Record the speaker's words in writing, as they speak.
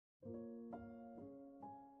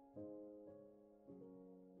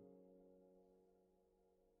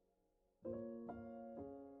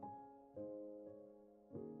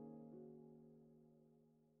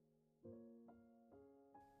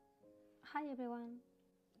Hi everyone!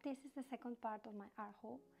 This is the second part of my art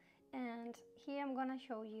haul, and here I'm gonna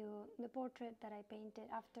show you the portrait that I painted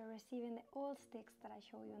after receiving the old sticks that I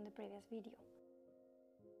showed you in the previous video.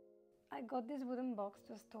 I got this wooden box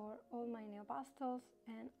to store all my nail pastels,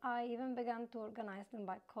 and I even began to organize them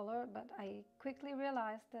by color, but I quickly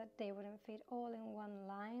realized that they wouldn't fit all in one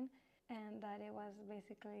line and that it was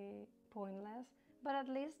basically pointless, but at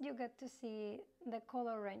least you get to see the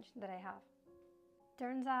color range that I have.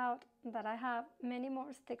 Turns out that I have many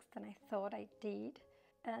more sticks than I thought I did,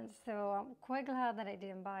 and so I'm quite glad that I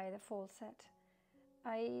didn't buy the full set.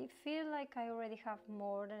 I feel like I already have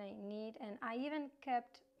more than I need, and I even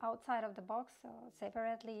kept outside of the box, so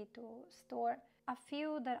separately, to store a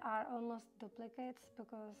few that are almost duplicates,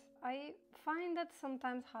 because I find that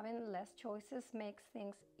sometimes having less choices makes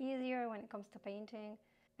things easier when it comes to painting,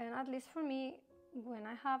 and at least for me, when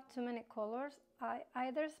I have too many colors, I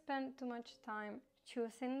either spend too much time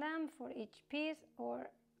choosing them for each piece, or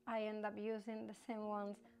I end up using the same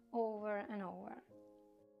ones over and over.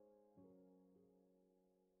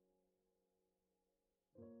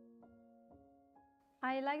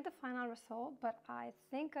 I like the final result, but I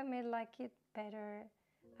think I may like it better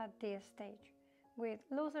at this stage, with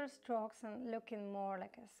looser strokes and looking more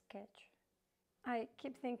like a sketch. I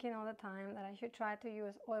keep thinking all the time that I should try to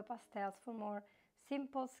use oil pastels for more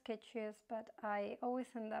simple sketches, but I always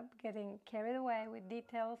end up getting carried away with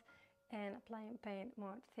details and applying paint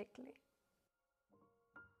more thickly.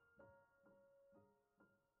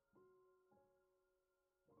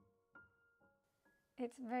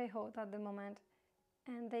 It's very hot at the moment,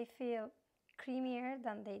 and they feel creamier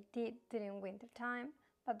than they did during winter time,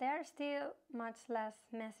 but they are still much less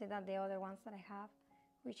messy than the other ones that I have,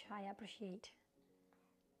 which I appreciate.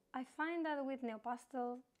 I find that with nail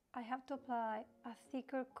pastels, I have to apply a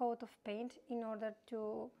thicker coat of paint in order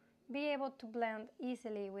to be able to blend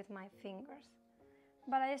easily with my fingers.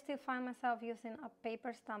 But I still find myself using a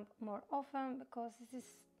paper stamp more often because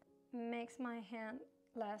this makes my hand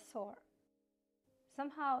less sore.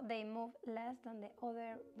 Somehow they move less than the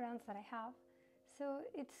other brands that I have, so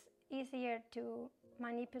it's easier to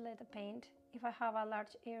manipulate the paint if I have a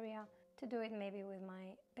large area to do it maybe with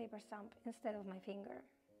my paper stamp instead of my finger.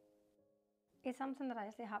 It's something that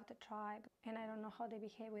I still have to try, and I don't know how they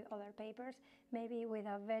behave with other papers. Maybe with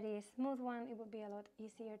a very smooth one it would be a lot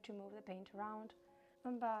easier to move the paint around,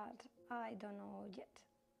 but I don't know yet.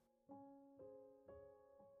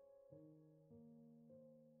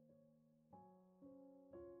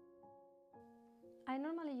 I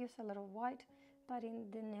normally use a lot of white, but in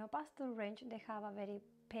the nail pastel range they have a very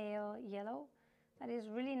pale yellow that is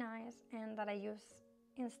really nice and that I use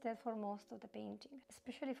instead for most of the painting,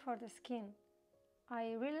 especially for the skin.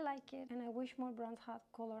 I really like it, and I wish more brands had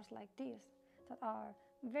colors like this that are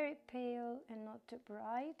very pale and not too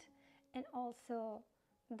bright, and also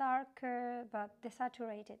darker but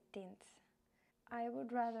desaturated tints. I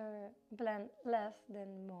would rather blend less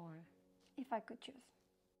than more, if I could choose.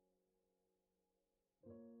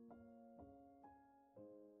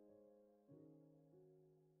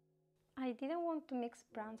 I didn't want to mix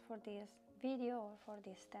brands for this video or for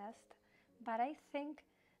this test, but I think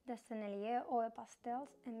the Sennelier oil pastels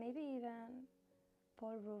and maybe even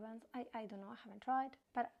Paul Rubens, I don't know, I haven't tried,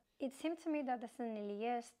 but it seemed to me that the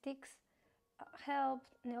Sennelier sticks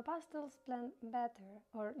helped nail pastels blend better,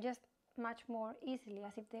 or just much more easily,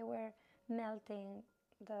 as if they were melting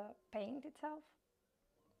the paint itself,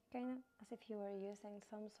 kinda as if you were using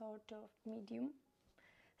some sort of medium.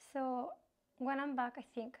 So when I'm back, I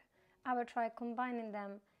think I will try combining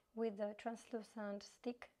them with the translucent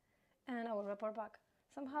stick, and I will report back.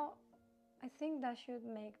 Somehow I think that should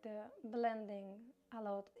make the blending a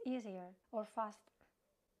lot easier or faster.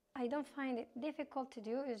 I don't find it difficult to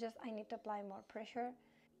do, it's just I need to apply more pressure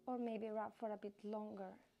or maybe rub for a bit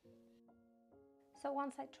longer. So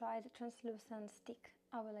once I try the translucent stick,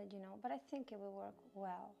 I will let you know, but I think it will work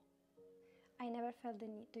well. I never felt the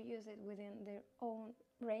need to use it within their own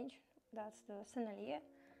range, that's the Sennelier,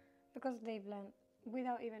 because they blend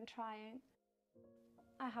without even trying.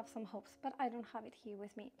 I have some hopes, but I don't have it here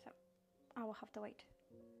with me, so I will have to wait.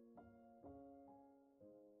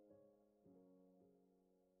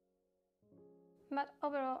 But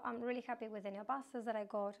overall, I'm really happy with the nail pastels that I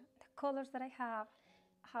got, the colors that I have,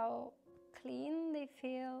 how clean they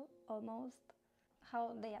feel, almost,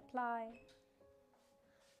 how they apply.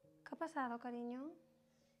 ¿Qué ha pasado, cariño?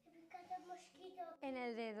 He picado un mosquito. ¿En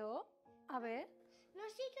el dedo? A ver. No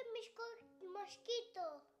siento un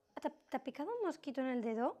mosquito. ¿Te ha picado un mosquito en el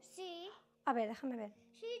dedo? Sí. A ver, déjame ver.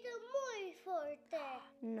 Siento muy fuerte.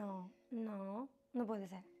 No, no puede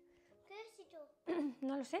ser. ¿Qué es esto?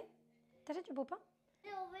 No lo sé. ¿Te has hecho pupa?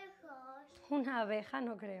 De ovejas. Una abeja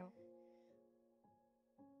no creo.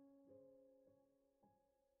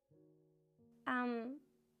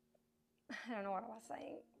 I don't know what I was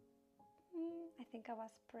saying. I think I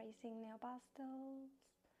was praising nail pastels.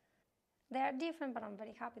 They are different, but I'm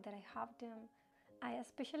very happy that I have them. I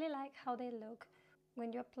especially like how they look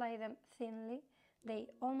when you apply them thinly. They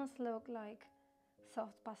almost look like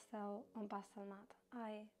soft pastel on pastel matte.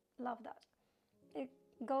 I love that. It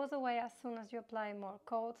goes away as soon as you apply more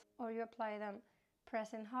coats or you apply them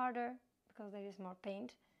pressing harder because there is more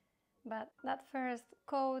paint. But that first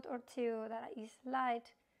coat or two that is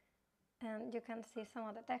light and you can see some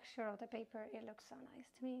of the texture of the paper, it looks so nice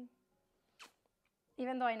to me.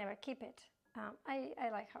 Even though I never keep it, I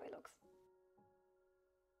like how it looks.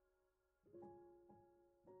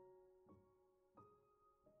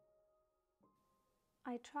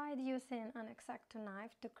 I tried using an X-Acto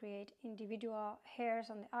knife to create individual hairs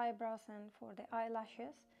on the eyebrows and for the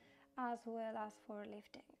eyelashes, as well as for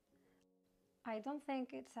lifting. I don't think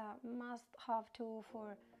it's a must-have tool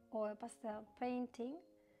for oil pastel painting,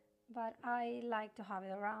 but I like to have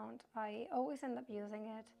it around. I always end up using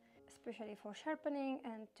it, especially for sharpening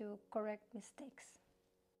and to correct mistakes.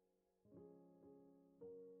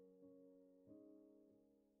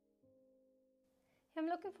 I'm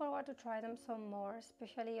looking forward to try them some more,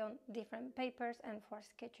 especially on different papers and for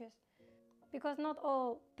sketches, because not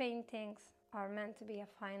all paintings are meant to be a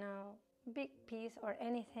final big piece or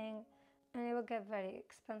anything, and it will get very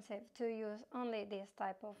expensive to use only this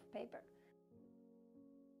type of paper.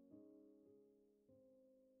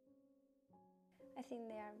 I think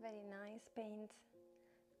they are very nice paints.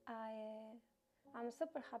 I'm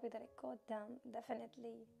super happy that I got them,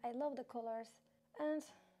 definitely. I love the colors, and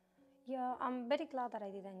yeah, I'm very glad that I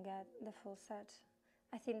didn't get the full set.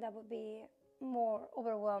 I think that would be more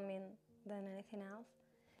overwhelming than anything else.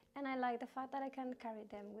 And I like the fact that I can carry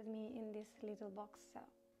them with me in this little box, so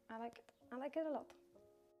I like it. I like it a lot.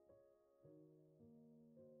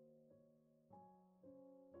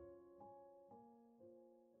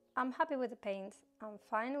 I'm happy with the paints, I'm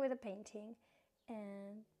fine with the painting,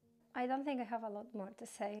 and I don't think I have a lot more to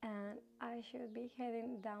say, and I should be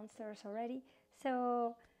heading downstairs already.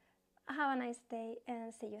 So have a nice day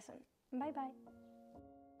and see you soon. Bye bye.